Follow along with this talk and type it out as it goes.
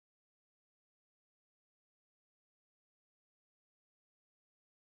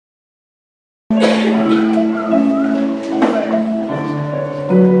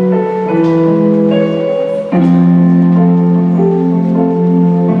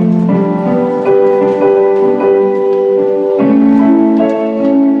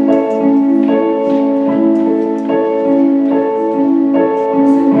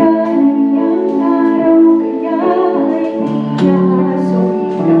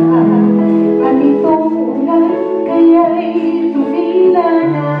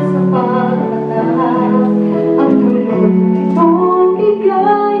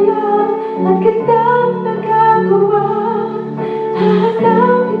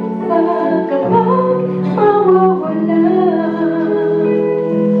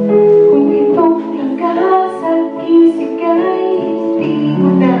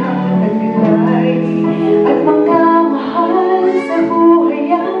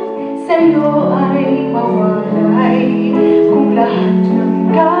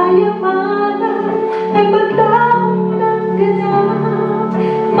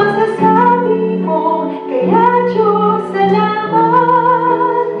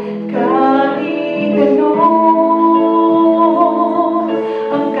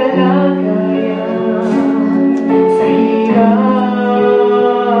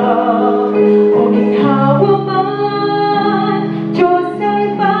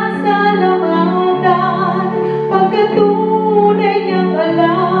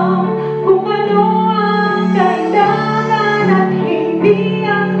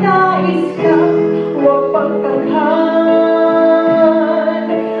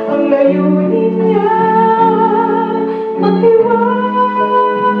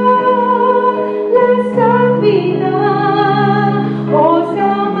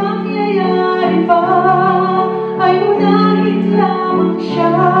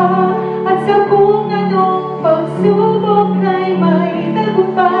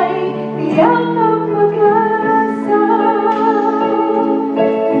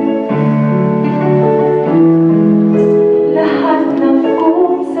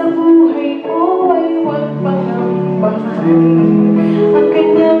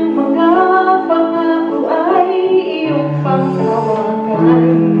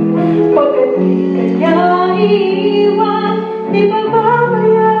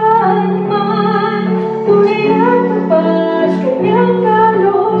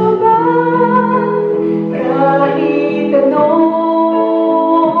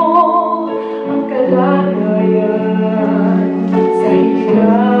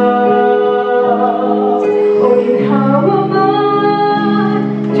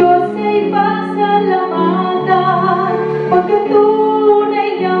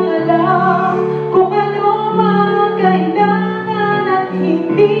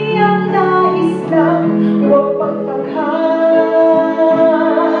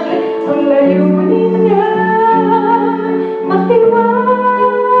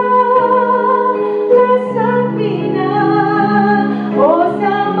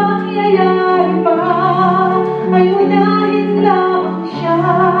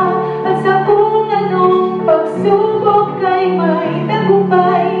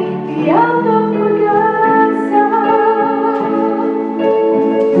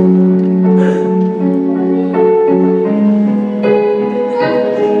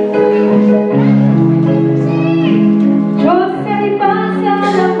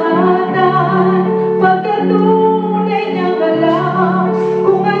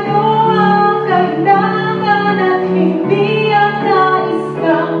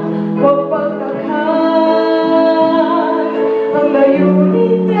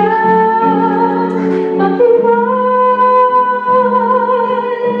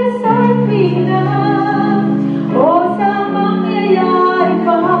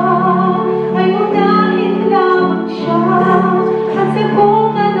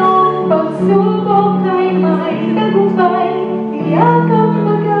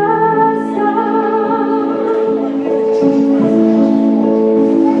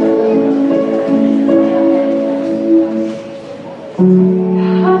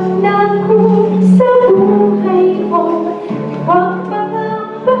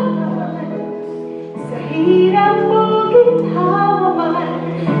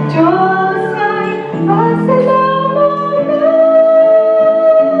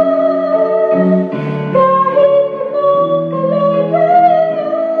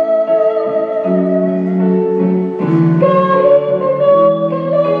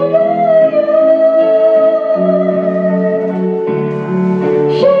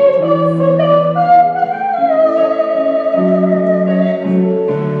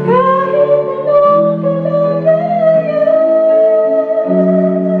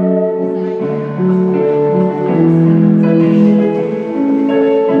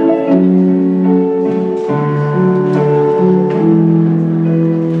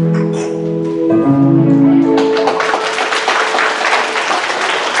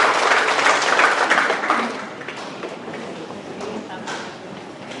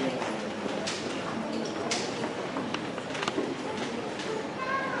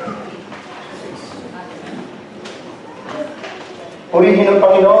Purihin ang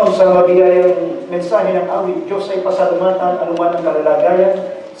Panginoon sa mabiyayang mensahe ng awit. Diyos ay pasalamatan, anuman ang kalagayan,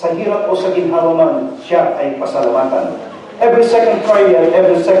 sa hirap o sa ginhawa man, siya ay pasalamatan. Every second Friday,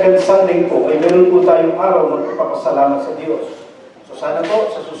 every second Sunday po, ay meron po tayong araw magpapasalamat sa Diyos. So sana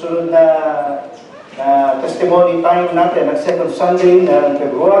po, sa susunod na testimony time natin, ng second Sunday ng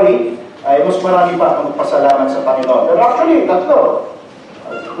February, ay mas marami pa ang magpasalamat sa Panginoon. Pero actually, tatlo,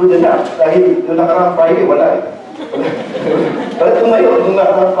 good enough. Dahil noong nakarang Friday, wala eh. Wala tumayo nung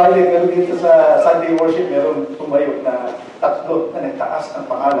nakarang Friday, pero dito sa Sunday worship, meron tumayo na tatlo na nagtaas ng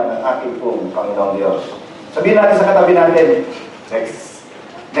pangalan ng ating pong Panginoong Diyos. Sabihin natin sa katabi natin,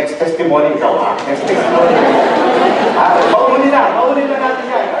 next testimony ikaw ha? Next testimony. Maunin na natin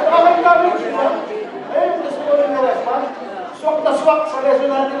yan. Okay, kami. Testimony na rin, ha? Swak na swak sa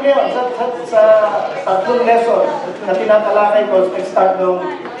lesson natin ngayon, sa tatlong lesson na tinatalakay ko nag-start noong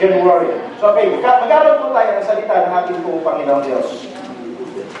January. So okay, mag-aaral po tayo ng salita ng ating pong Panginoong Diyos.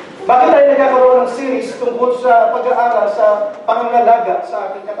 Bakit tayo nagkakaroon ng series tungkol sa pag-aaral sa pangangalaga sa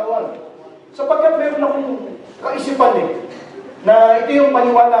ating katawan? Sapagkat meron akong kaisipan na ito yung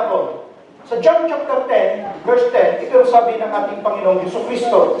paniwala ko. Sa John chapter 10, verse 10, ito yung sabi ng ating Panginoong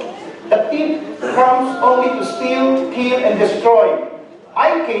Jesucristo, "The thief comes only to steal, kill, and destroy.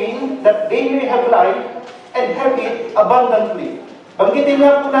 I came that they may have life and have it abundantly." Banggitin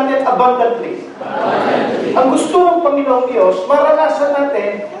nga po natin abundantly. Ang gusto ng Panginoong Diyos, maranasan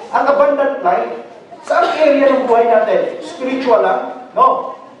natin ang abundant life sa area ng buhay natin. Spiritual lang?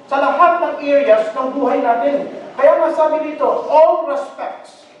 No. Sa lahat ng areas ng buhay natin. Kaya nga sabi dito, all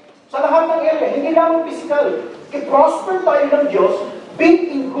respects. Sa lahat ng area, hindi lang physical. I-prosper tayo ng Diyos,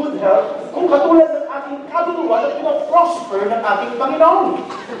 be in good health, kung katulad ng ating kaluluwa na pinaprosper ng ating Panginoon.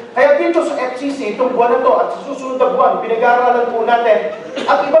 Kaya dito sa FCC, itong buwan na to, at sa susunod na buwan, pinag-aaralan po natin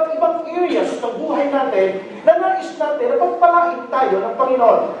ang iba't ibang areas ng buhay natin na nais natin na pagpalain tayo ng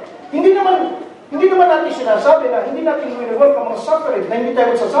Panginoon. Hindi naman natin sinasabi na hindi natin welcome ang suffering, na hindi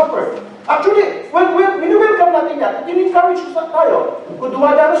tayo magsasuffer. Actually, welcome natin yan. In-encourage ko tayo. Kung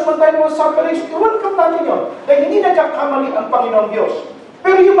dumadanas man tayo ng suffering, welcome natin yun. Dahil hindi nagkakamali ang Panginoong Diyos.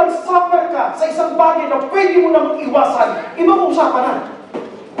 Pero yung mag-suffer ka sa isang bagay na pwede mo nang iwasan, ibang usapan na.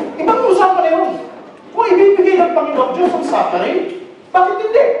 Ibang usapan na yun. Kung ibibigay ng Panginoong Diyos ang suffering, bakit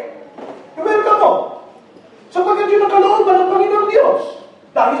hindi? I-welcome mo. Sapagkat yun ang kalooban ng Panginoong Diyos.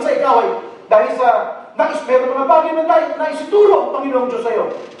 Dahil sa ikaw dahil sa nais-pero mga bagay na naisituro ang Panginoong Diyos sa'yo.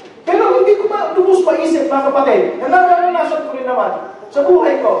 Pero hindi ko lubos maisip, mga kapatid, na naranasan ko rin naman sa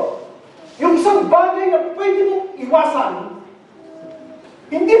buhay ko. Yung isang bagay na pwede mong iwasan,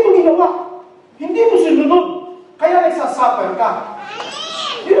 hindi mo ginawa. Hindi mo sinunod. Kaya nagsasuffer ka.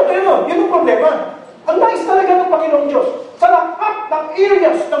 Yun ang problema. Ang nais talaga ng Panginoong Diyos, sa lahat ng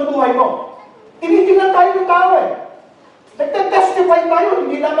areas ng buhay mo, tinitingnan tayo ng tao Nagtetestify tayo,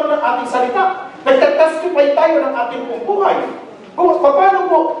 hindi lamang ng ating salita. Nagtetestify tayo ng ating buhay. Kung paano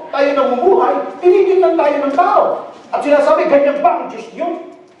po tayo namumuhay, tinitingnan tayo ng tao. At sinasabi, ganyan ba ang Diyos niyo?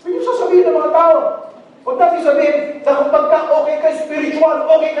 Yung sasabihin ng mga tao. Huwag natin sabihin na kung pagka okay ka spiritual,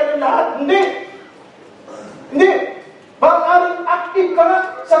 okay ka ng lahat. Hindi. Maaaring active ka na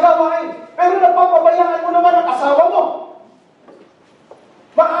sa gawain, pero napapabayaan mo naman ang asawa mo.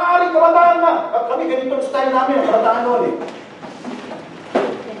 Maaaring kabataan na. Kami ganito ang style namin, ang kabataan noon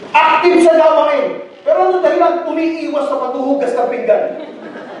Active sa gawain. Pero ano dahilan? Umiiwas sa paghuhugas ng pinggan.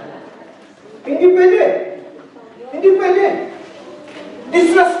 Hindi pwede. Hindi pwede.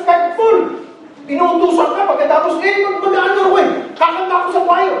 Disrespectful. Inuutusan ka pagkatapos, mag-underway. Kakanta ko sa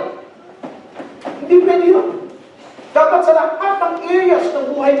choir. Hindi pwede yun. Dapat sa lahat ng areas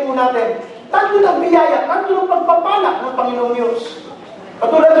ng buhay po natin, tanto ng biyaya, tanto ng pagpapala ng Panginoong Diyos.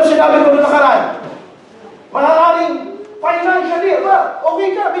 Katulad ng sinabi ko noong nakaraan, maaaring financially, okay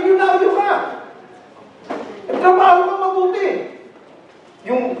ka, milyonaryo ka. Trabaho ka mabuti.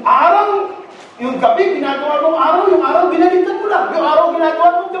 Yung araw, yung gabi, ginagawa mong araw, yung araw, binalitan mo lang. Yung araw, ginagawa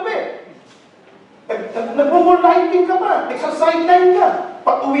mong gabi. Nag-moonlighting ka pa, nagsa-sideline ka.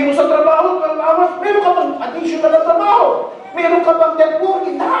 Pag uwi mo sa trabaho, meron ka pang additional na trabaho. Meron ka pang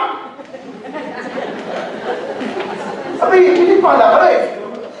networking, lahat. Sabi, pinipala ka rin.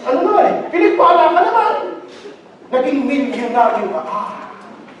 Ano naman pinipala ka naman. Naging milyonaryo ka.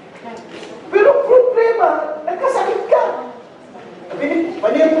 Pero problema, nagkasakit ka. Sabi,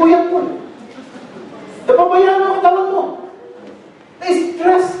 paniyang-puyat mo. Napabayaan mo ang katawan mo.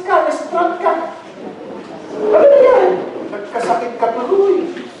 Na-stress ka, na-struck ka. Ano na yan? Nagkasakit ka tuloy.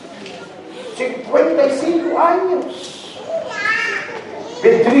 55 anyos.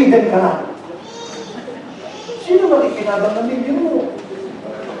 Bedridden ka na. Sino makikinabang ng milyon mo?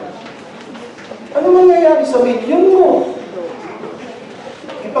 Ano mangyayari sa milyon mo?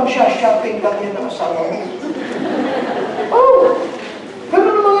 magsha-shopping lang yan ng asawa mo. Oh!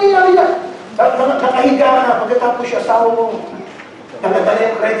 Ganun ang mangyayari yan. Nakahiga ka, pagkatapos yung asawa mo, nakadala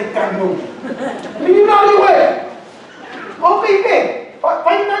yung credit card mo. Milyonaryo ka eh. Okay ka eh.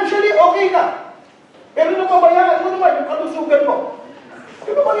 Financially, okay ka. Pero napabayaan mo naman yung kalusugan mo.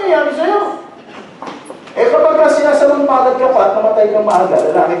 Ano mangyayari sa'yo? Eh kapag sinasamang palad ka pa at namatay kang maaga,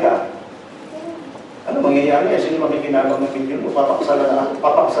 lalaki ka, ano mangyayari? Sino makikinabang ng pinggan mo?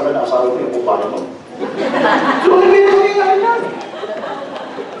 Papakasalan na asawa mo yung kupala mo. So, ano yung mangyayari yan?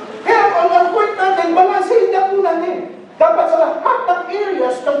 Kaya ang point natin, balansin na po natin. Dapat sa lahat ng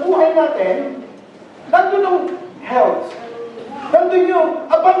areas ng buhay natin, nandun ang health. Nandun yung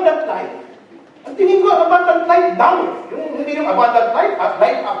abundant life. Ang tingin ko, abundant life now. Hindi yung abundant life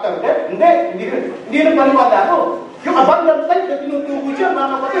after death. Hindi yung paniwala ko. Yung abundant life na tinutuko dyan, mga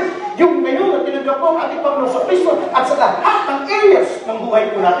kapatid, yung ngayon na tinanggap po ang ating Panginoon sa Kristo at sa lahat ng areas ng buhay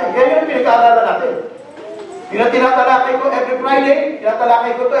po natin. Yan yung pinag-aaralan natin. Tinatalakay ko every Friday,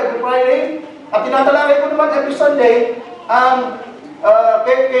 at tinatalakay ko naman every Sunday ang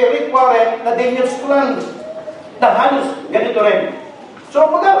kay Rick Warren na Daniel's Plan na halos ganito rin. So,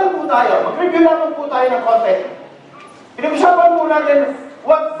 mag-aral po tayo. Mag-review naman po tayo ng konti. Pinag-usapan po natin,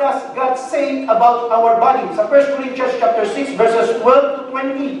 what does God say about our body? Sa 1 Corinthians chapter 6, verses 12 to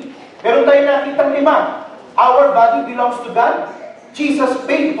 20. Meron tayo nakitang 5. Our body belongs to God. Jesus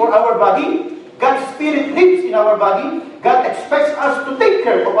paid for our body. God's Spirit lives in our body. God expects us to take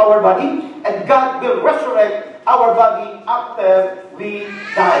care of our body. And God will resurrect our body after we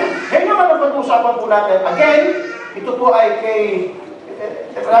die. Ngayon naman ang pag-usapan po natin. Again, ito po ay kay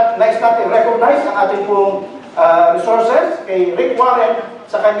nais natin recognize ang ating pong resources kay Rick Warren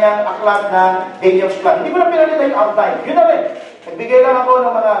sa kanyang aklat na Daniel's Plan. Hindi ko na pinalita yung outline. Yun na rin. Nagbigay lang ako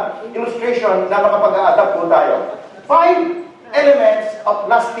ng mga illustration na makapag-a-adapt po tayo. 5 elements of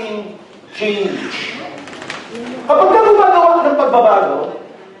lasting change. Kapag ka gumagawa ng pagbabago,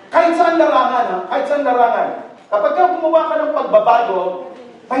 kahit saan larangan, kapag ka gumawa ka ng pagbabago,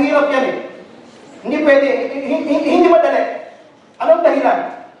 mahirap yan eh. Hindi pwede, hindi madali. Anong dahilan?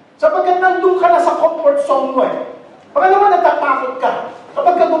 Sapagkat nandun ka na sa comfort zone mo eh. Pangalawa, natatakot ka.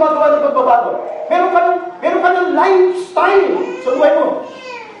 Kapag ka gumagawa ng pagbabago, meron ka ng lifestyle sa buhay mo.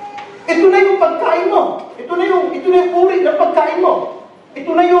 Ito na yung pagkain mo. Ito na yung uri ng pagkain mo. Ito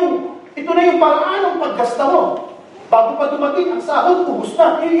na yung paraan ng paggasta mo. Bago pa dumating ang sahod, ubus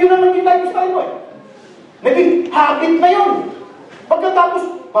na. Yun ang naging lifestyle mo eh. Naging habit na yun. Pagkatapos,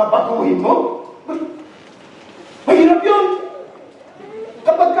 babaguhin mo. Mahirap yun.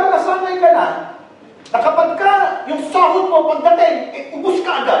 Kapag ka nasanay ka na kapag ka yung sahod mo pagdating, ubus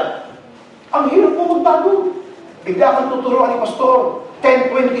ka agad, ang hirap mo magbago. Bigla kang tuturuan ni Pastor, 10,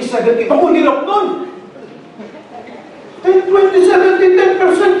 20, 70. Ako, hirap nun. 10, 20, 70,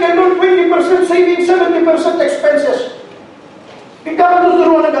 10%, kay Lord, 20% saving, 70% expenses. Bigla kang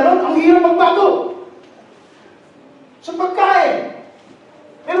tuturuan na gano'n, ang hirap magbago. Sa pagkain,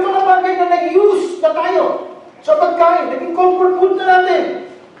 may mga bagay na nag-use na tayo. Sa pagkain, naging comfort food na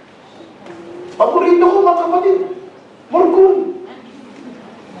natin. Paborito ko, mga kapatid, morcon.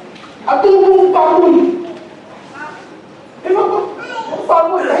 Atubong baboy. Mga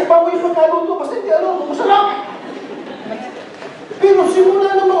baboy, kahit baboy yung pagkaluto, basta hindi masarap. Pero simula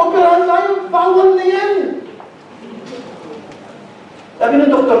na maoperahan tayo, bawal na yan. Sabi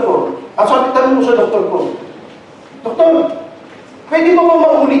ng doktor ko, tanong mo sa doktor ko, Doktor, pwede pa ba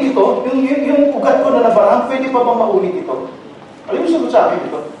maulit ito? Yung ugat ko na nabarang, pwede pa ba maulit ito? Alam mo sagot sa akin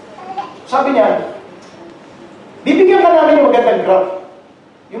ito? Sabi niya, bibigyan ka namin ng magandang graph.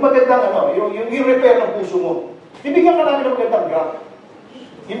 Yung magandang yung repair ng puso mo. Bibigyan ka namin ng magandang graph.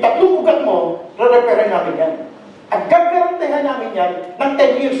 Yung 3 ugat mo, re-repairin namin yan. At gagarantehan namin yan ng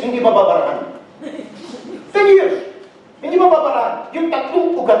 10 years, hindi mababarahan. 10 years, hindi mababarahan. Yung 3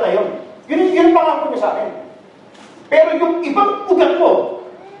 ugat na yun. Yun ang pangako niya sa akin. Pero yung ibang ugat mo,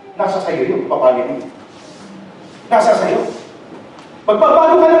 nasa sayo yung papalinin. Nasa sayo.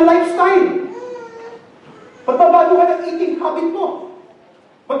 Magbabago ka ng lifestyle. Magbabago ka ng eating habit mo.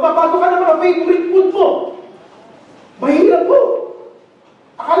 Magbabago ka ng mga favorite food mo. Mahirap po.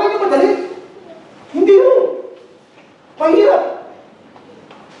 Akala niyo madali? Hindi po. Mahirap.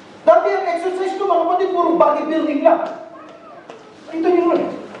 Dati ang exercise ko, mga kapatid, puro bodybuilding lang. Ito niyo naman.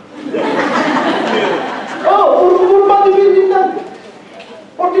 Puro bodybuilding lang.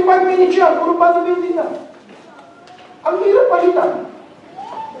 45 minutes yan, puro bodybuilding lang. Ang hirap palitan.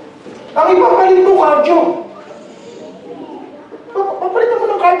 Ang ipapalit mo, cardio. Papalitan mo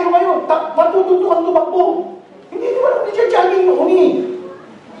ng cardio ngayon. Matututo kang tumakbo. Hindi naman ako jogging mo,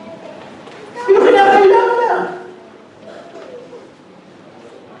 Pero kinakailangan na.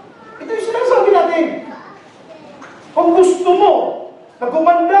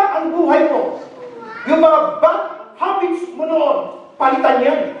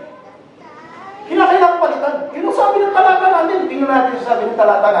 Kinakailangan palitan. Yun ang sabi ng talata natin. Tingnan natin sa sabi ng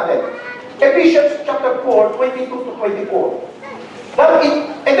talata natin. Ephesians chapter 4, 22 to 24.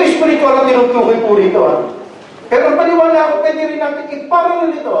 Ito spiritual ang tinutukoy po rito. Pero ang paniwala ako, pwede rin natin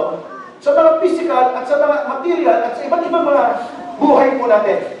iparallel ito sa mga physical at sa mga material at sa iba't ibang mga buhay po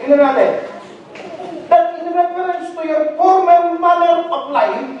natin. Tingnan natin. That in reference to your former manner of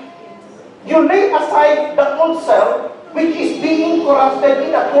life, you lay aside the old self, which is being corrupted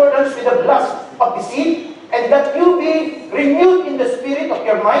in accordance with the lust of deceit, and that you be renewed in the spirit of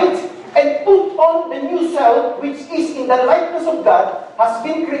your mind, and put on the new self, which is in the likeness of God, has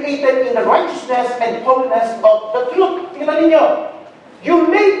been created in the righteousness and holiness of the truth. Tingnan ninyo.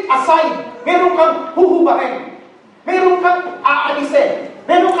 You lay aside. Meron kang huhubarin. Meron kang aalisin.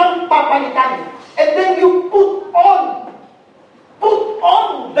 Meron kang papalitan. And then you put on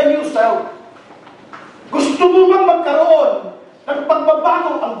the new self. Gusto mo bang magkaroon ng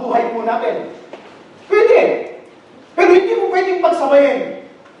pagbabago ang buhay po natin? Pwede. Pero hindi mo pwedeng pagsabayin.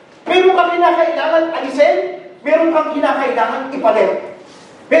 Meron kang kinakailangan alisin, meron kang kinakailangan ipalit.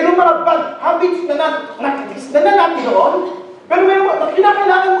 Meron mga bad habits na natin noon, pero meron mga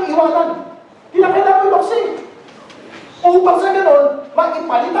kinakailangan mo iwanan. Kinakailangan mo ibaksin. Upang sa ganon,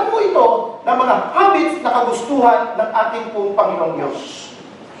 maipalitan mo ito ng mga habits na kagustuhan ng ating pong Panginoong Diyos.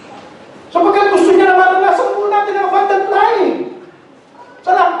 Sapagkat gusto niya na maranasan po natin ang abundant life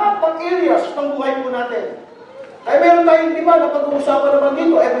sa lahat ng areas ng buhay po natin. Kaya meron tayong lima na pag-uusapan naman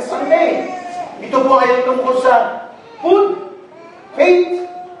dito every Sunday. Ito po ay tungkol sa food, faith,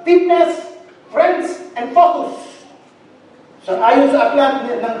 fitness, friends, and focus. Ayon sa aklat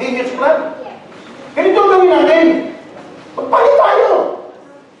ng Daniel's plan. Ganito ang gawin natin. Magpalit tayo.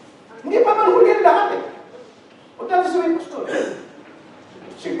 Hindi pa man huli ang lahat eh. Huwag natin sabihin, Pastor,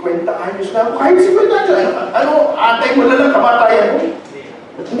 50 anyos na ako. Kahit 50 anyos. Atay mo na lang kamatayan mo.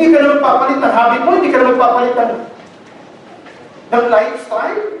 Hindi ka na magpapalit ng habit mo, hindi ka na magpapalit ng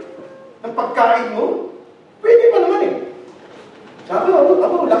lifestyle, ng pagkain mo. Pwede pa naman eh. Sabi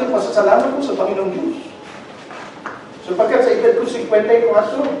ako, laking pasasalamat ko sa Panginoong Diyos. Sapagkat sa edad ko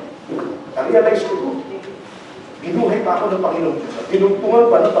 54, na-realize ko, binuhay pa ako ng Panginoong Diyos. Pinugtungan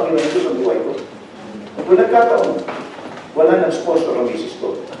pa ng Panginoong Diyos ang buhay ko. Kung nagkataon, wala ng sponsor ang misis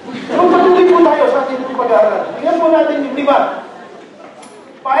ko. Pero patuloy po tayo sa ating pag-aaral. Tingnan po natin yung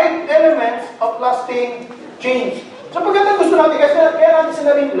 5 elements of lasting change. So pagkatapos gusto natin, kaya natin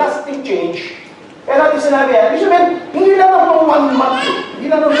sinabing lasting change, kaya natin sinabi yan, hindi lang ako 1 month,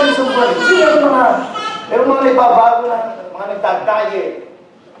 hindi lang ako isang buwan. Kasi meron mga nagbabago na, mga nagdadiet.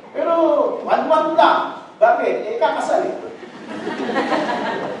 Pero 1 month lang. Bakit? Kakasal eh.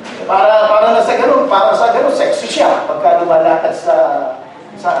 Para sa ganun, sexy siya pagka lumalakad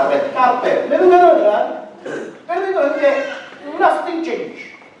sa red carpet. Meron gano'n, di ba? Pero ito, hindi. Lasting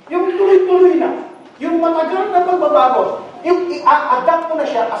change. Yung tuloy-tuloy na. Yung matagal na pagbabago. Yung i-adapt mo na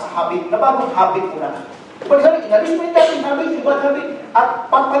siya as habit. Na bagong habit mo na. Pag sabi, inalis mo yung dating habit, yung bad habit, at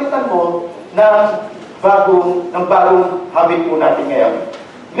pagpalitan mo ng bagong habit po natin ngayon.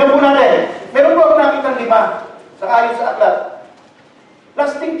 Tingnan po natin. Meron po ako nakitang 5 sa ayon sa aklat.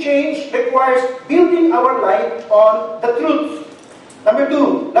 Lasting change requires building our life on the truth. Number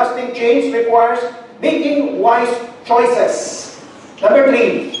 2, lasting change requires making wise choices. Number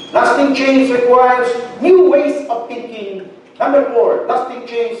 3, lasting change requires new ways of thinking. Number 4, lasting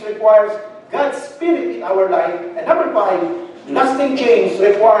change requires God's Spirit in our life. And number 5, lasting change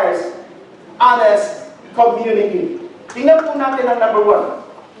requires honest community. Tingnan po natin ang number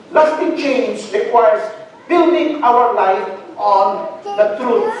 1. Lasting change requires building our life on the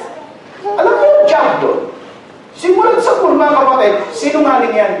truth. Alam mo yung job doon? Simulat sa pool, mga kapatid,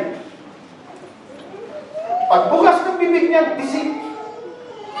 sinungaling yan. Pagbukas ng bibig niyan, deceit.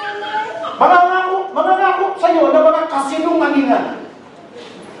 Mangangako sa iyo na mga kasinungalingan.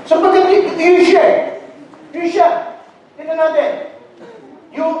 Sapagkat yun siya. Tingnan natin.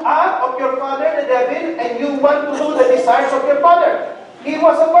 You are of your father, the devil, and you want to do the desires of your father. He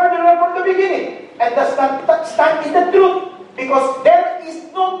was a murderer from the beginning, and does not stand in the truth, because there is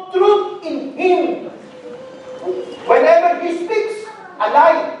no truth in him. Whenever he speaks a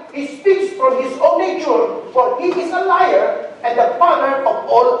lie, he speaks from his own nature, for he is a liar and the father of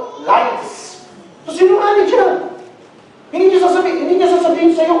all lies. So sinungaling siya. Hindi niya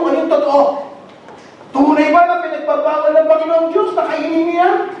sasabihin sa iyo ano yung totoo. Tunay ba na pinagbabawal ng Panginoong Diyos na kainin niya?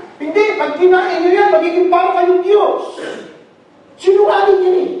 Hindi. Pag kinain niyo yan, magiging para kayong Diyos. Sinungaling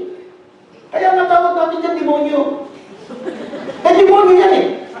yan eh. Kaya natawag natin yan demonyo. Demonyo yan eh.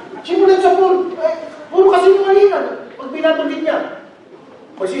 Simulat sa puro kasinungalingan. Pag binatugin niya,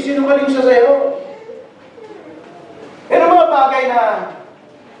 magsisinungaling siya sa iyo. Pero mga bagay na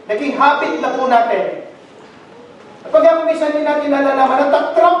Naging habit na po natin. At pag minsan din natin nalalaman,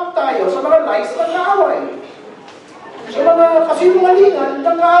 natatrap tayo sa mga lies ng kaaway. Sa mga kasinungalingan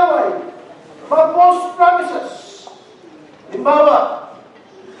ng kaaway. Mga false promises. Halimbawa,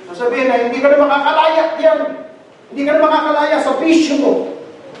 sasabihin na hindi ka na makakalaya diyan. Hindi ka na makakalaya sa bisyo mo.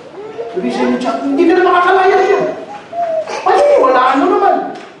 Sabihin niya, hindi ka na makakalaya diyan. Paniwalaan mo naman.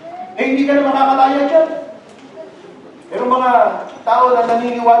 Hindi ka na makakalaya diyan. Pero mga tao na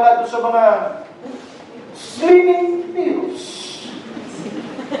naniniwala doon sa mga slinging pills.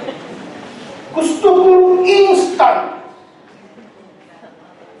 Gusto kong instant.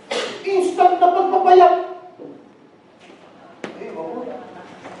 Instant na pagpapayak.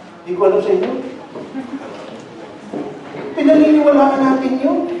 Hindi ko alam sa inyo. Pinaniniwalaan natin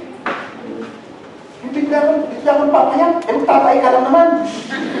yun. Yung bigla kang papayak. Magtatay ka lang naman.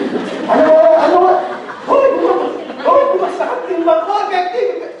 Bumasakat timbang ko.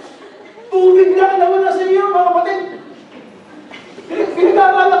 Tubig lang nawala sa iyo, mga kapatid.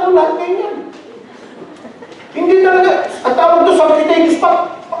 Pinag-aaralan ko lahat ngayon yan. Hindi talaga. At tawag doon sa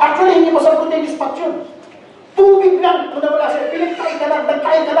Tgis-Worship. Actually, hindi mo sa Tgis-Worship yun. Tubig lang kung nawala sa iyo. Pinagkain ka lang,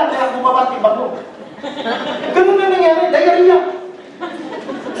 nagkain ka lang, kaya bumaba timbang mo. Ganun na nangyari, diarrhea.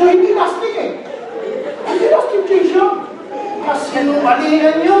 So, hindi lasting eh. Hindi lasting change yun.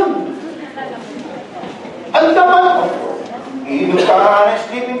 Kasinungalingan yun. Ang dapat, iinom ka ng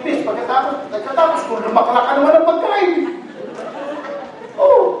sleeping pills. Pagkatapos, kung lumakla ka naman ng pagkain.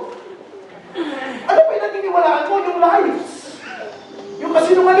 Oh. Ano pa yung naniniwalaan mo? Yung lies. Yung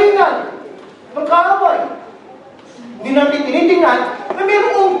kasinungalingan. Ng kaaway. Hindi natin tinitingnan na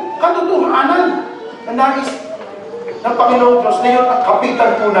mayroong katotohanan na nais ng Panginoong Diyos na yun ang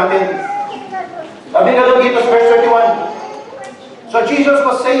kapitan po natin. Sabi nga doon dito sa verse 31. So Jesus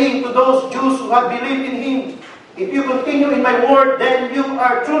was saying to those Jews who had believed in Him, if you continue in my word, then you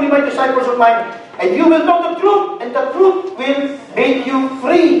are truly my disciples of mine, and you will know the truth, and the truth will make you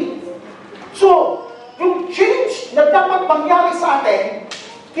free. So, yung change na dapat mangyari sa atin,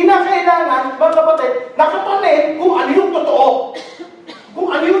 kinakailangan, mga kapatid, nakatanin kung ano yung totoo. Kung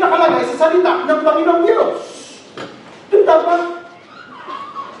ano yung nakalagay sa salita ng Panginoong Diyos. Ito dapat.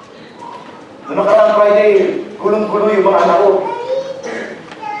 Noong nakaraang Friday, gulong-gulo yung mga anak ko.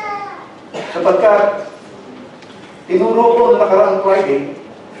 Sapagkat, tinuro ko noong nakaraang Friday,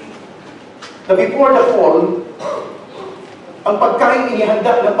 na before the fall, ang pagkain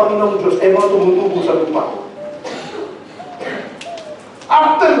inihanda ng Panginoong Diyos ay mga tumutubo sa lupa.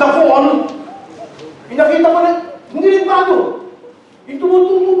 After the fall, pinakita ko na, hindi rin bago. Yung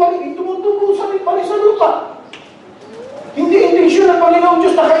tumutubo sa lupa. Hindi intensyon ng Panginoong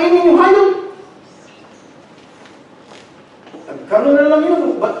Diyos na kainin yung hayop. Gano'n na lang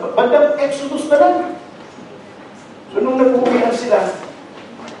yun. Bandang Exodus na lang. So nung nag-uwihan sila,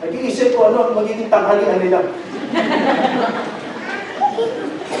 nag-iisip ko ano ang magiging tanghalian nila.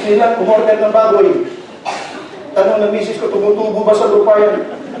 Nila, umorder ng baboy. Tanong ng misis ko, tumutubo ba sa lupa yan?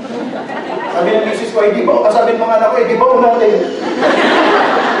 Sabi ng misis ko, ay di ba? Sabi ng mga anak ko, ay di ba natin?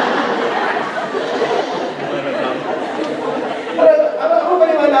 Ako ba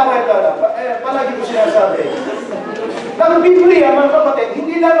yung anak ko ito? Palagi ko sinasabi. Ang Biblia, mga kapatid,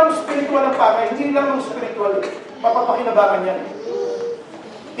 hindi lamang spiritual ang pakay, hindi lamang spiritual, mapapakinabangan yan.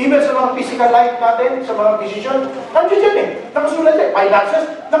 Even sa mga physical life natin, sa mga decision, nandiyan dyan eh. Nakasulat yan. Finances,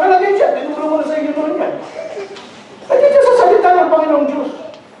 nakalagay dyan. Tinuro mo na sa inyo noon yan. Nandiyan dyan sa salita ng Panginoong Diyos.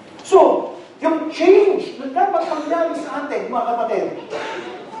 So, yung change na dapat mangyari sa atin, mga kapatid,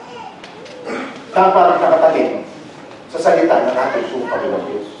 dapat nakatalim sa salita ng ating Panginoong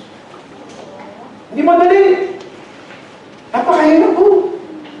Diyos. Hindi madali. Napakahirap po.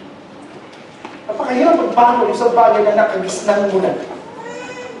 Napakahirap pagbago isang bagay na nakagisnan mo na.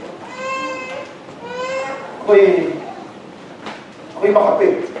 Ako'y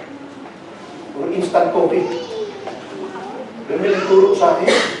makape. Or instant coffee. Pero may nagturo sa akin.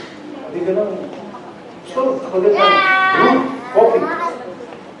 Sabi ka lang, gusto, kapagod na, coffee.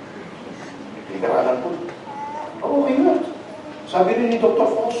 Hindi ka alam po. Okay na. Sabi rin ni Dr.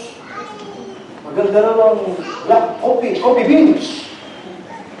 Foss, maganda na ng black coffee beans.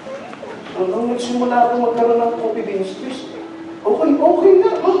 So, nung nagsimula ako magkaroon ng coffee beans, okay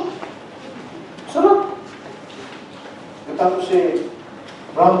na. Sarap. Tapos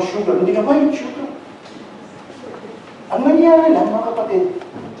brown sugar, hindi na white sugar. Ang nangyari lang, mga kapatid,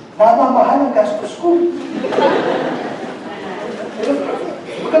 namamahal ang gastos ko. Pero,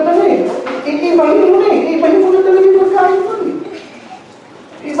 maganda na eh. Ibahin mo na eh. Ibahin mo na talaga yung pagkain mo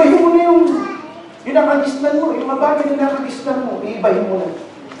eh. Ibahin mo na yung nakagisnan mo, yung mga bagay na nakagisnan mo, iibahin mo na.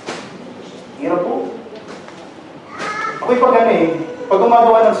 Hirap po. Ako'y pag Pag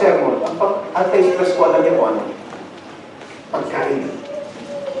gumagawa ng sermon, ang anti-stress ko, alam niyo kung ano? Pagkain.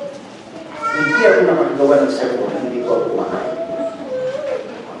 Hindi ako nakagawa ng sermon, hindi ko ako kumakain.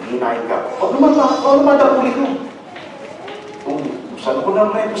 Hinahin ka. Pag lumadapuli ko, kung saan ko na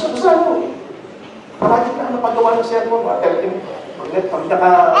rin, saan ko. Marami na ano paggawa ng sermon. Pag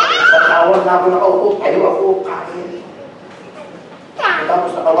nakatawan na ako nakaupo, tayo ako, kain.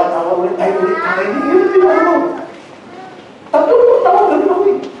 Tapos nakawan ulit, tayo ulit, kain. Yun ang pinaka mo. 30 taon, ganun ako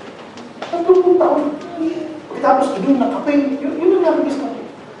eh. 30 taon. Pagkatapos doon ng kape, yun ang nabigis ko.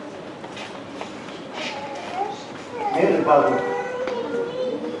 Ngayon, nagbago.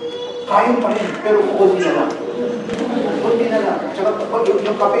 Kain pa rin, pero kukunti na lang. Kukunti na lang. Tsaka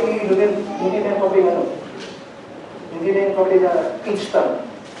yung kape, hindi na yung kape ano. Hindi na yung kape na instant.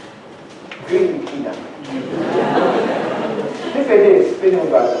 Green tea na. Hindi, pwede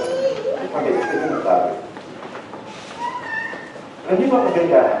magbago. Pwede magbago. Hindi ba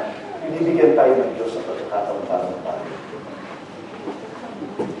maganda, binibigyan tayo ng Diyos sa pagkakataon para magbago?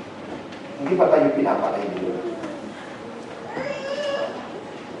 Hindi ba tayo pinapakain ni Diyos?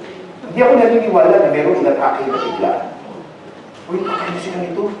 Hindi ako naniniwala na meron nag-akay na bigla. Uy, pakain na sila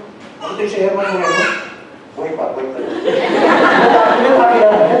nito. Ako tayo sa Herman mo ano? Uy, pa.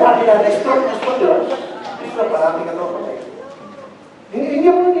 Nataki na. Na-stroke, diba? Na-stroke, parami ka ito. Hindi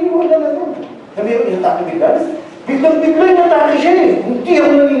ako naniniwala na ito. Na meron inatake bigla. Biglang-bigla inatake siya eh. Hindi ako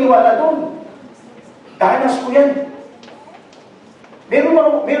naniniwala doon. Danas ko yan. Meron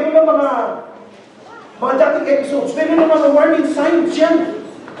na mga dating episodes. Meron na mga warning signs yan.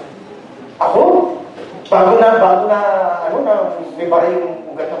 Ako, bago na, may bara yung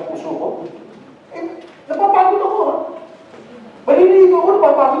ugat ng puso ko, napapagod ako, ha? Maliligo ako,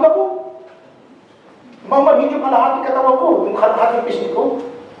 napapagod ako. Medyo kalahati katawan ko, yung kalahati pisngi ko.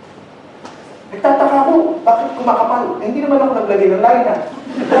 Nagtataka ako, bakit kumakapal? Hindi naman ako naglagay ng lina.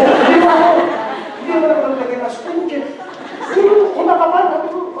 Hindi naman ako naglagay ng stringent. Kumakapal,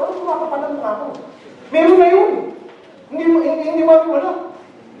 kumakapalan mo ako. Meron na yun. Hindi wala.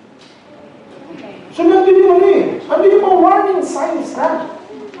 So, nandun yung nandun yung mga warning signs na.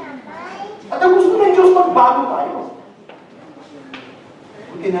 At ang gusto ng Diyos, magbago tayo.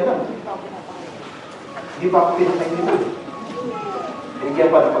 Buti na lang. Hindi pa ako pinatay nito.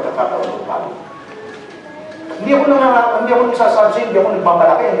 Binigyan pa ng pagkakataon ng bago. Hindi ako nagsasansin, hindi ako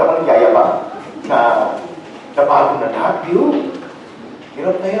nagmamalaki, hindi ako nagyayabang na nabago na lahat.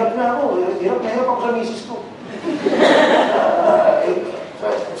 Hirap na ako. Hirap ako sa misis ko.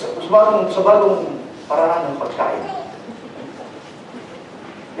 Sa bagong paraan ng pagkain.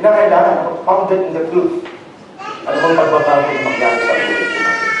 Kinakailangan, founded in the truth. Ano bang pagbabago yung mangyari sa buhay ko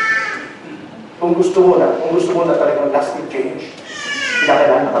natin? Kung gusto mo na talagang lasting change,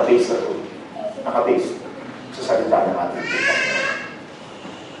 kinakailangan nakabase na ito. Nakabase sa salita ng ating Panginoon.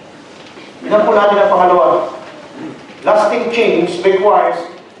 Bilang po natin ang pangalawa. Lasting change requires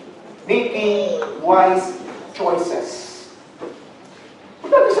making wise choices.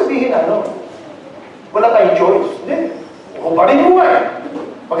 Huwag natin sabihin wala tayong choice. Hindi. Kung pa rin mo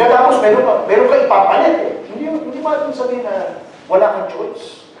pagkatapos meron ka ipapalit eh. Hindi natin sabihin na wala kang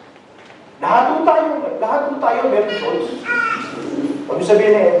choice. Lahat ng tayo meron choice. Huwag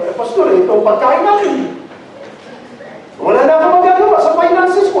sabihin Pastor, itong pagkain natin. Wala na akong magagawa sa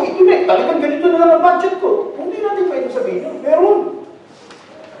finances ko. Ito na, talagang ganito na lang ang budget ko. Hindi natin pwede sabihin yun. Meron.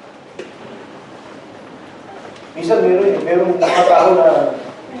 Minsan merong nakatao na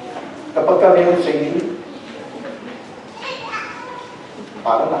kapag ka meron sa inyo,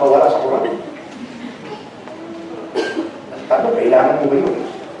 parang nakawala sa Quran. Ang tanong, kailangan mo ba yun?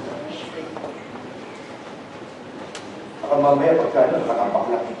 Baka mamaya pagka nakakapak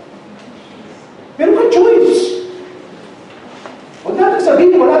lang. Meron kang choice. Huwag natin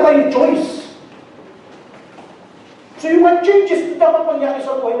sabihin, wala tayong choice. So yung mga changes na dapat mangyari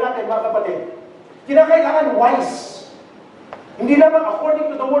sa buhay natin, mga kapatid, kinakailangan wise. Hindi naman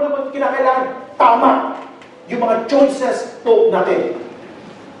according to the word of God, kinakailangan tama yung mga choices to natin.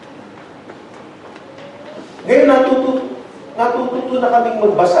 Ngayon natututo na kaming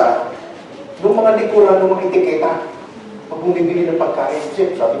magbasa ng mga likuran, ng mga etiketa pag bumibili ng pagkain.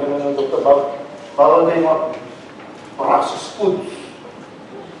 Kasi sabi naman ng doktor, bawal na yung mga processed foods,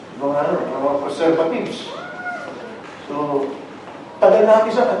 mga preservatives. So, tagal na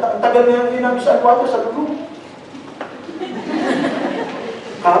namin sa alwata sa dugo.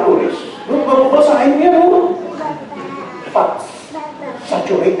 Calories. Babasahin niya, fats.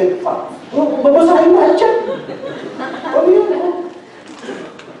 Saturated fats. Babasahin na siya. Ano yun?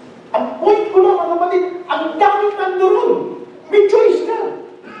 Ang point ko lang, mga kapatid, ang daming nandoon. May choice ka.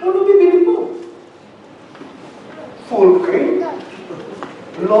 Ano bibili mo? Full cream?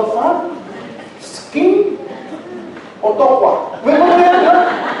 Lofa? Skin? O tokwa? May mga yan, ha?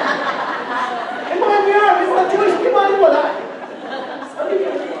 May mga yan, may mga choice, may mga wala. Sabi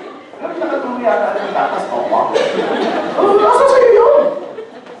niya, nakatulong yata ng tatas, tokwa. Nasa sa'yo yun.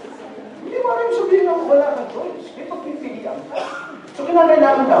 Hindi mo rin sabihin na wala kang choice. May pagpipilian ka. So,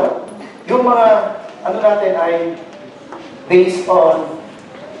 kinakailangan daw, yung mga, ano natin ay based on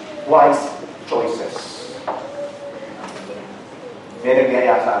wise choices. May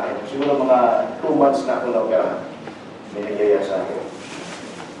nagyaya sa akin. Siguro mga 2 months na ako na-operahan. May nagyaya sa akin.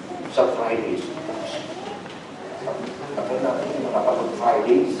 Sa Fridays. Ako na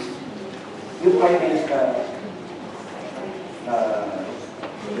nakapag-Fridays. Yung Fridays na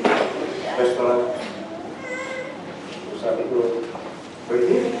restaurant. So sabi ko,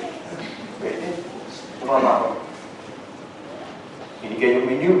 pwede. Tumama ako. Binigay yung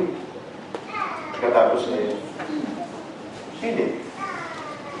menu. Katapos hindi.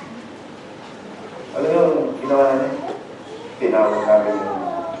 Alam nyo, ginawa namin, tinawag namin yung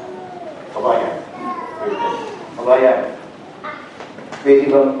kabayan. Kabayan, pwede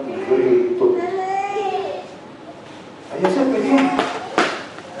bang i-gulay ito? Ayun sir, pwede yan.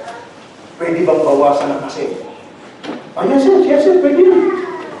 Pwede bang bawasan ng kasi? Ayun sir, yes sir, pwede yan.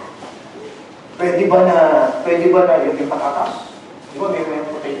 Pwede ba na yung patatas? Di ba may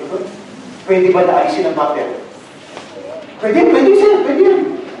potato doon? Pwede ba na alisin ang butter? Pwede sir, pwede yan.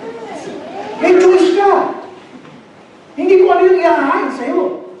 May choice ka. Hindi ko ano yung iahain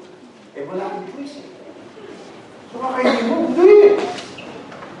sa'yo. Wala akong choice eh. So kakainin mo, hindi.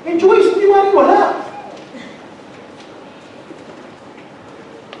 May choice, hindi mo rin wala.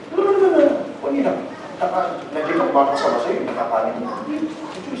 Ano naman na, kanina, nandiyan ako makasama sa'yo, nakakanin mo. May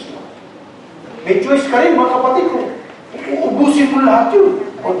choice ka. May choice ka rin, mga kapatid ko. Uubusin mo lahat yun.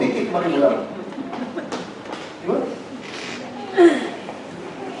 O titikman mo lang. Di ba?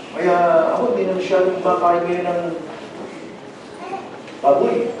 Kaya ako, hindi na masyadong makain ngayon ng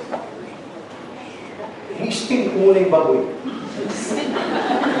baboy. I-steam ko muna yung baboy.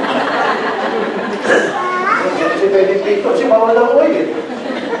 Kasi pwede dito, kasi bawal daw oil eh.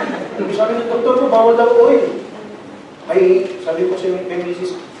 Sabi ng doktor ko, bawal daw oil. Ay, sabi ko sa may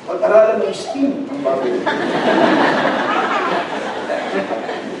misis, pag-aralan mo i-steam ang baboy.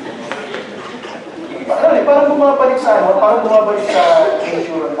 Parang bumabalik sa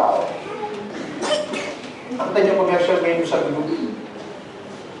nature ng tao. Nakita niyo commercial menu sa gulog.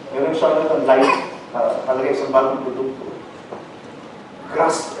 Meron siya ng light, kalagay sa bagong produkto.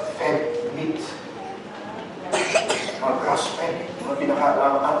 Grass-fed meat. Mga grass-fed.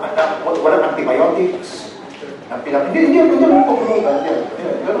 Walang antibiotics. Hindi yung pagkulutan.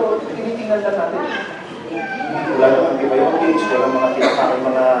 Pero tinitingnan lang natin. Wala ng antibiotics, walang mga pinakain,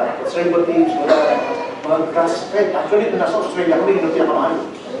 mga preservatives, wala mga grass-fed. Actually, ito nasa Australia ko rin, yung pinakamahal.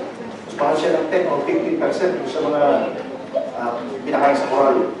 Mas mahal siya ng 10 o 15% sa mga pinakain sa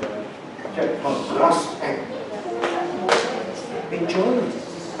coral. Mga grass-fed. May choice.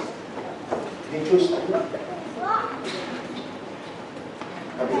 May choice na.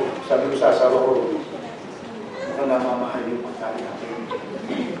 Sabi ko sa asawa ko, ito namamahal yung pagkain natin.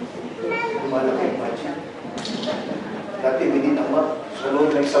 Lumalaki ang budget. Dati, within a month, sa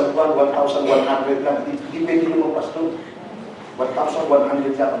loob ng isang buwan, 1,100 lang. Hindi pwede lumapas doon.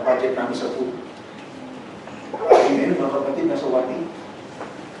 1,100 lang ang budget namin sa food. Ay, ngayon, mga kapatid, nasa wati.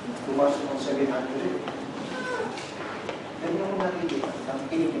 Tumasok ng 700. Yan yung nakikita, ang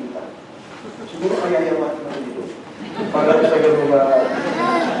kinikita. Siguro kayayaman naman dito. Para sa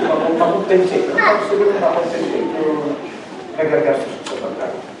gano'n makompensate. Siguro makompensate yung nagagastos sa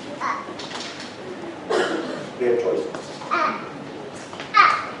pagkain. Their choice.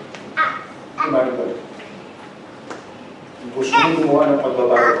 Imagine ba? Gusto mo gumawa ng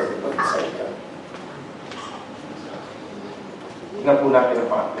pagbabago at pag-decide ka. Tingnan po natin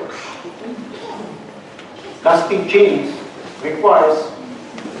ang pangatlo. Lasting change requires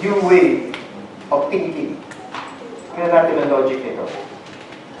new way of thinking. Tingnan natin ang logic nito.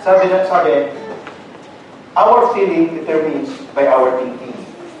 Sabi, our feeling determines by our thinking.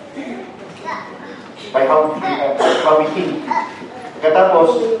 By how we think.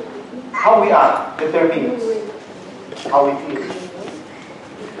 Katapos, how we act determines how we feel.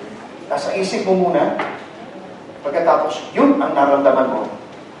 Nasa isip mo muna, pagkatapos, yun ang naramdaman mo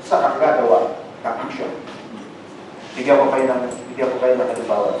sa kakagawa ng action. Bigyan ko kayo ng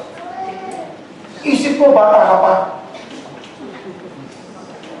halimbawa. Isip mo, bata ka pa.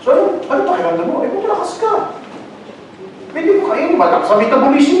 So, ano pakiramdam mo? Kung malakas ka. Pwede mo kainin, malakas sa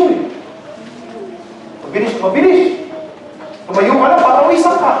metabolism mo eh. Mabilis. Tumayo ka lang,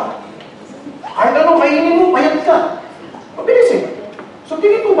 papawisan ka. Kahit anong kainin mo, payat ka. Mabilis eh. So,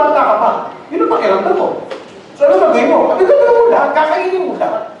 tingin nung bata ka pa. Yun ang pakiramdam mo. So ano gagawin mo? Ano gagawin mo lahat? Kakainin mo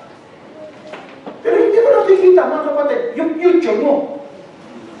lahat. Pero hindi mo nakikita, mga kapatid, yung future mo.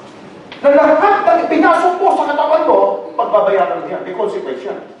 Na lahat na pinasok mo sa katawan mo, pagbabayaran niya, may consequence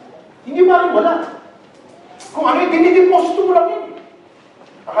yan. Hindi ba rin wala? Kung ano yung dinideposito mo lang yan.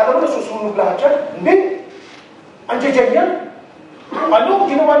 Akala mo na susunog lahat yan? Hindi. Andiyan dyan yan. Kung ano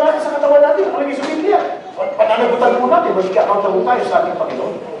ginawa natin sa katawan natin, ang lagi sa Biblia. Pananagutan mo natin, mas accountable tayo sa ating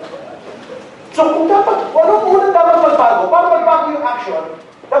Panginoon. So kung dapat, ano po na dapat magbago? Para magbago yung action,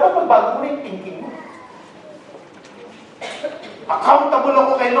 dapat magbago mo na yung thinking mo. Accountable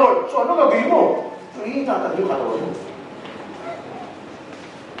ako kay Lord. So ano gagawin mo? So iingatan yung katawan mo.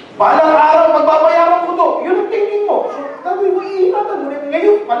 Balang araw, magbabayaran ko to. Yun ang thinking mo. So gagawin mo, iingatan mo na.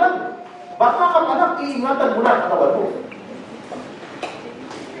 Ngayon pa lang. Baka ka pa lang, iingatan mo na ang katawan mo.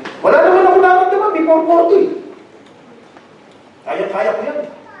 Wala naman ako naramdaman before 40. Kaya ko yan.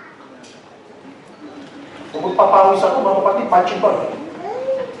 Kung magpapawis ako, mga kapatid, punching bag.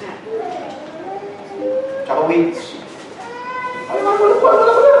 Tsaka weights. Ay, wala ko na,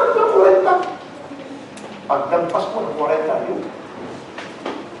 40. Paglampas mo ng 40, yun.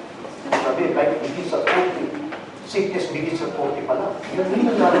 Sabi, life begins at 40. Sickness begins at 40 pala. Yun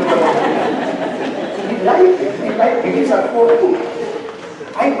ang naramdaman ko. Hindi life begins at 40.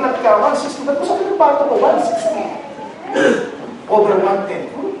 High blood ka, 160. Ba't mo sabi ng bato ko, 160? Over 110.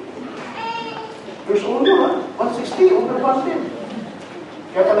 Years old mo, ha? 160, over 110.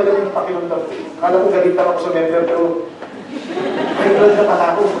 Kaya talaga yung pakiramdam ko. Kala ko galit ako sa member, pero high blood na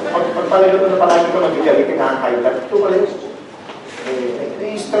pala ako. Pag talaga ito na palagi ko nag-galit na ang high blood. Ito pala yun.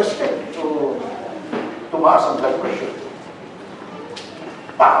 I-stress ka. So, tumaas ang blood pressure.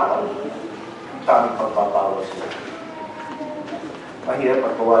 Bawal. Daming pagpapawas sila. Mahirap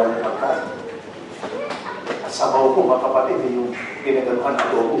pagbawalan ng pagkain. At sabaw ko, mga kapatid, yung pinagaluhan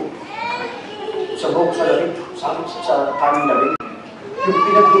adobo. Sabaw ko sa lamig, sa kanin lamig. Yung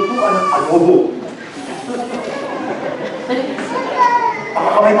pinaglutuan ng adobo.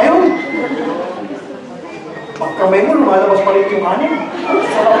 Pagkakamay mo yun. Pagkamay mo, lumalabas pa rin yung kanin.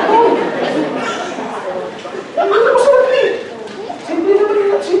 Sarap ko. Ano na masarap eh?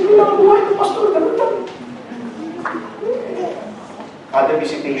 Simple lang ang buhay ng pastor. Ganun lang. Kada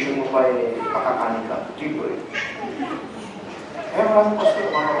visitation mo pa eh, makakanin ka. Libre. Eh, maraming pastor,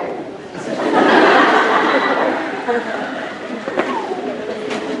 mga kayo.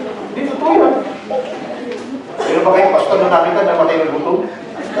 Hindi totoo yan. Pero ba kayong pastor na nakita na matay ng gutom?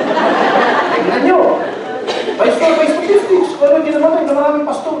 Tingnan nyo. Pastor, face to face. Kung ano ginamatay na maraming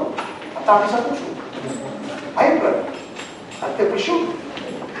pastor. Atake sa puso. High blood. At depression.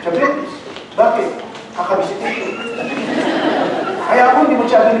 Diabetes. Bakit? Kakabisitation. Kaya ako hindi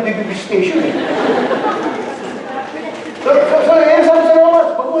masyado nabibibisitation eh. So, sabi sa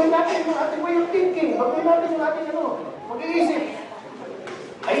Romas, baguhin natin yung ating way of thinking. Baguhin natin yung ating mag-iisip.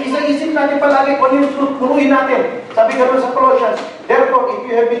 Ay isa-isip natin palagi kung yung turuin natin. Sabi ka sa Colossians, therefore, if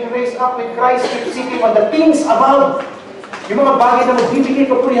you have been raised up with Christ, keep seeking on the things above. Yung mga bagay na magbibigay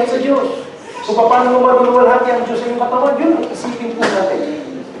kapurihan sa Diyos. Kung paano mo maluluwalhati ang Diyos sa iyong katawan, yun ang isipin po natin.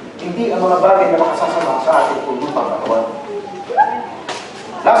 Hindi ang mga bagay na makasasama sa ating pulupang katawan.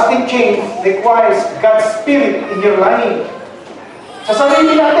 Lasting change requires God's Spirit in your life. Sa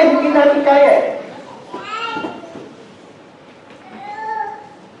sarili natin, hindi natin kaya.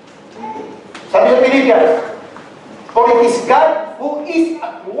 Sabi ng Philippians, for it is God who is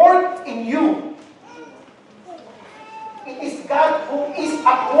at work in you. It is God who is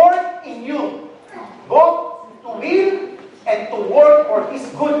at work in you, both to will and to work for His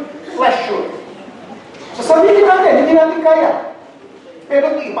good pleasure. Sa sarili natin, hindi natin kaya. Pero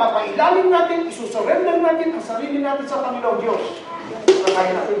kung ipapailalim natin, isusurrender natin ang sarili natin sa Panginoong Diyos, na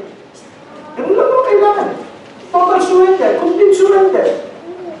kaya natin. Ganun lang naman kailangan. Total surrender, complete surrender.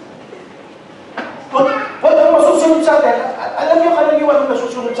 What ang masusunod sa atin, alam niyo karaniwan ang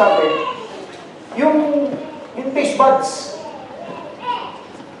nasusunod sa atin? Yung taste buds.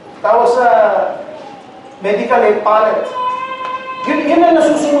 Tawag sa medical palate. Yun ang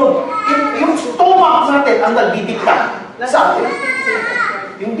nasusunod. Yung stomach natin ang nagdidikta sa atin.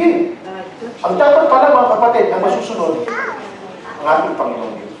 Hindi. Ang dapat pala mga kapatid, ang masusunod, ang ating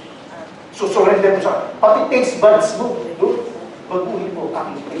Panginoon Diyos. Susurrender mo sa, pati taste buds mo, baguhin mo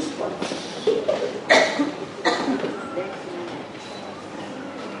aking taste buds.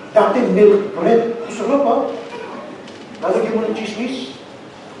 Dati milk bread, sarap ha? Lalagyan mo ng cheese-whiz,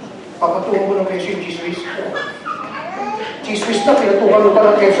 papatungan mo ng keso yung cheese-whiz. Cheese-whiz na, pinatungan mo pa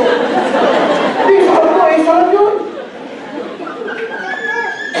ng keso. Hindi, sarap mo eh, sarap yun.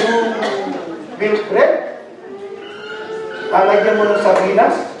 Yung milk bread, lalagyan mo ng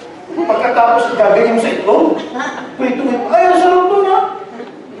sardinas, pagkatapos gagawin mo sa itlog, prito-prito, ay, ang sarap doon ha!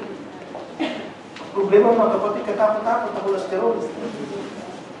 Problema mga kapatid, katakot-takot ang kolesterol.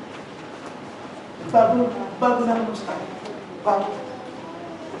 Bago na naman sa tayo. Bago.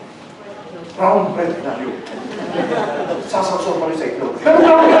 Brown bread na. Sasakso pa rin sa itlog.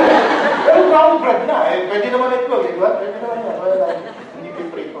 Pero brown bread na. Pwede naman itlog, di ba? Pwede naman yan. Hindi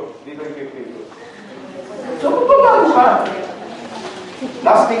piprito. Hindi ba yung piprito? So, magbabago ka.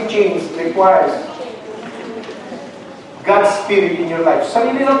 Lasting change requires God's Spirit in your life.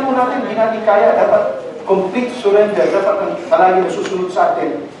 Sarili lang po natin, hindi natin kaya. Dapat complete surrender. Dapat ang palagi na susunod sa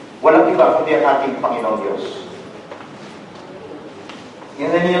atin, walang iba kundi ang ating Panginoon Diyos.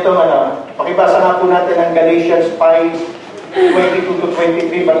 Yan na niyo ito, pakibasa nga po natin ang Galatians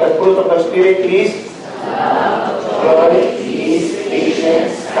 5:22-23. But the fruit of the Spirit is joy, peace,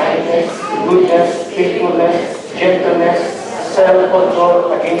 patience, kindness, goodness, faithfulness, gentleness,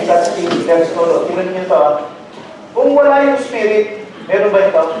 self-control. Against such things, there's no law. Tingnan niyo ito, kung wala yung Spirit, meron ba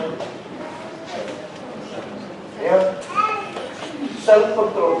ito? Ayan.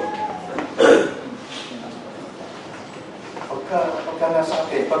 Self-control. Pagka nasa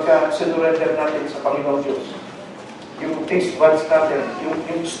atin, pagka sinurrender natin sa Panginoon Diyos, yung taste buds natin, yung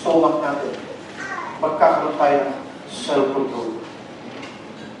stomach natin, magkakaroon tayo ng self-control.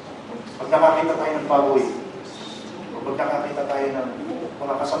 Pag nakakita tayo ng baboy, o pag nakakita tayo ng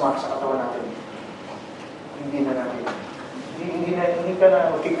mga kasama sa katawan natin, hindi na natin. Hindi ka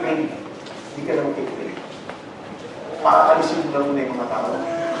na makikrave. Hindi ka na makikrave. Paakalisin mo na muna yung mga tao.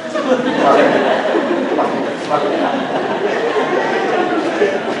 Bakit na?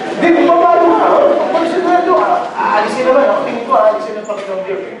 Hindi, kung paano ka, kung sinado ka, aalisin naman. Ako tingin ko, aalisin ng Panginoon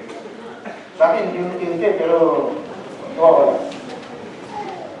Diyos. Sa akin, hindi yung tingin, pero wala.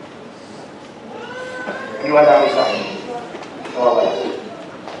 Iniwala ko sa akin. Wala.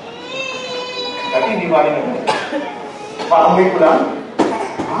 Dati hindi maling naman. Paamoy ko lang.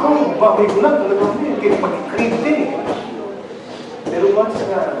 Paamoy ko lang. Talagang yun. Kaya mag-crave din eh. Pero once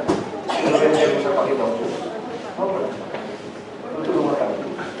na sinurrender mo sa Panginoon, wala. Tutulungan tayo.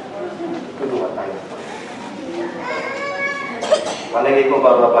 Tutulungan tayo. Malagay ko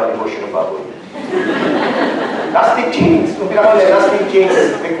bababa devotion ng baboy. Lasting change. Kung pinakawala, lasting change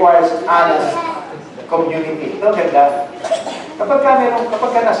requires honest community. Ito, ganda. Kapag ka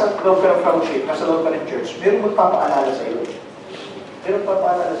nasa loob ka ng fellowship, nasa loob ka ng church, meron magpapaalala sa iyo. Meron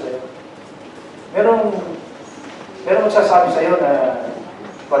magpapaalala sa iyo. Meron magsasabi sa iyo na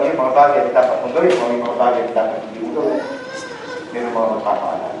kung yung mga bagay na dapat mong gawin, kung yung mga bagay na dapat hindi mong gawin, meron mga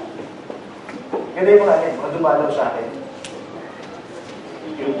magpapaalala. Ganda yung mga dumalaw sa akin.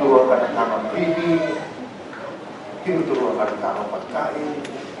 Tinuturuan ka ng tamang breathing, tinuturuan ka ng tamang pagkain.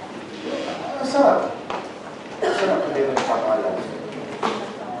 Masarap. Masarap hindi mo nagpapaalala.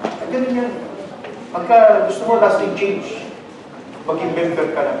 At ganun yan. Pagka gusto mo lasting change, mag-member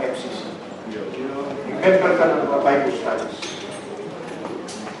ka ng FCC. Member ka ng mga Bible studies.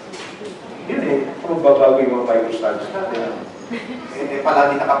 Yun eh, kung babago yung mga Bible studies natin.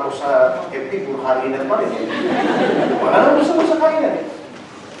 Palagi nakapos sa FP, puro kainan pa rin. Wala na gusto mo sa kainan eh.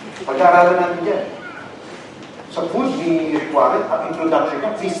 Pag-aaralan natin dyan. Sa food, ni required, ang introduction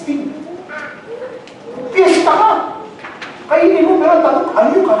niya, feasting. Fiesta ka! Kainin mo, pero tanong,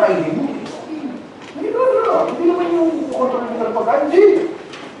 ano yung kakainin mo? Hindi naman yung kontrol mo ng pagkain. Hindi.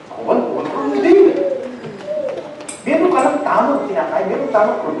 Hindi. Meron ka lang tamang kinakain, meron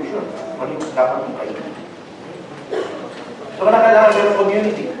tamang provision. Ano yung dapat mong kainin? So, kailangan meron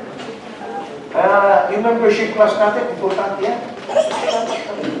community. Yung membership class natin, importante yan.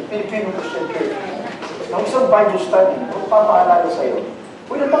 Filipino Christian Church. Ang isang Bible study, kung papaalala sa'yo,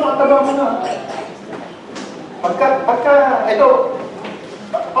 uy, nagpapataba mo na. Ito,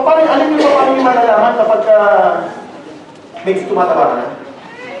 alam niyo pa paano yung malalaman kapag may tumataba ka na?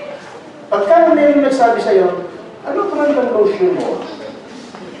 Pagka may nagsabi sa'yo, ano brand ng lotion mo?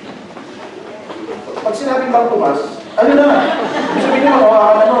 Pag sinabi Bang Tomas, ano na? Sabihin niyo, makuha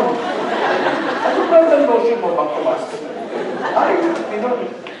ka na nun. Ano brand ng lotion mo, Bang Tomas? Ay,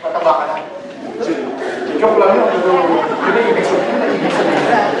 pataba ka na. Joke lang yun. Yun ay ibig sabihin.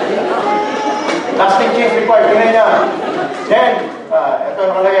 Lasting change required. Tingnan niya. Then, ito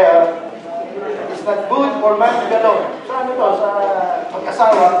nakalagay, it's not good for man to be alone. So ano to? Sa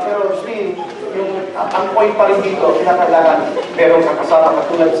mag-asawa, pero still, ang point pa rin dito, pinakailangan merong kakasama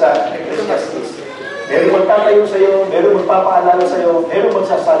katulad sa Ecclesiastes. Merong magtatayo sa'yo, merong magpapaalala sa'yo, merong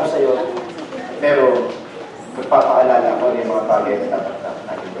magsasabi sa'yo, merong magpapaalala kung ano yung mga bagay na dapat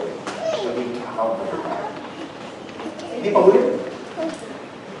natin gawin. So, hindi accountable tayo. Hindi pa huli.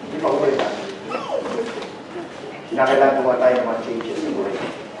 Hindi pa huli tayo. Kinakailangan gumawa tayo ng mga changes sa buhay.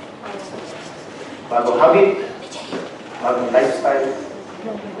 Bagong habit, bagong lifestyle,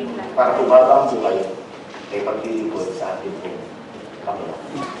 para bumaba ang buhay ay paglilingkod sa ating po Panginoon.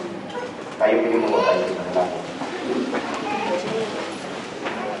 Tayo pinimo tayo ng langit.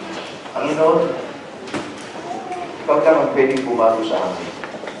 Panginoon, ikaw lang ang pwedeng bumago sa amin.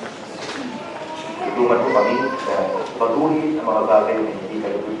 Tulungan mo kami na baguhin ang mga bagay na hindi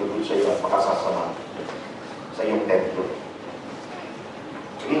nalulugod sa iyo at makasasama sa iyong templo.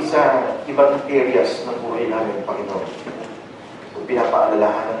 Sa ibang areas ng buhay namin, Panginoon, kung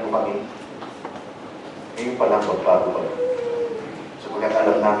pinapaalalahanan mo kami, ngayon pa lang magbago kami. Sapagkat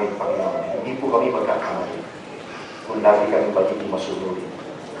alam namin, Panginoon, hindi po kami magkakamali kung lagi kami magiging masunurin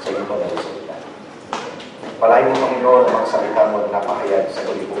sa iyong banal na salita. Palain mo, Panginoon, ang mga salita mo na napahayag sa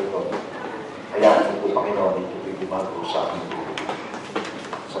kalibutan. Hayaan mo po, Panginoon, ito po'y gumago sa amin.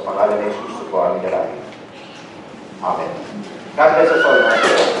 Sa pangalan ni Jesus, ito po aming dalangin. Amen. God bless us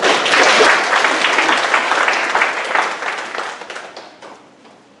all.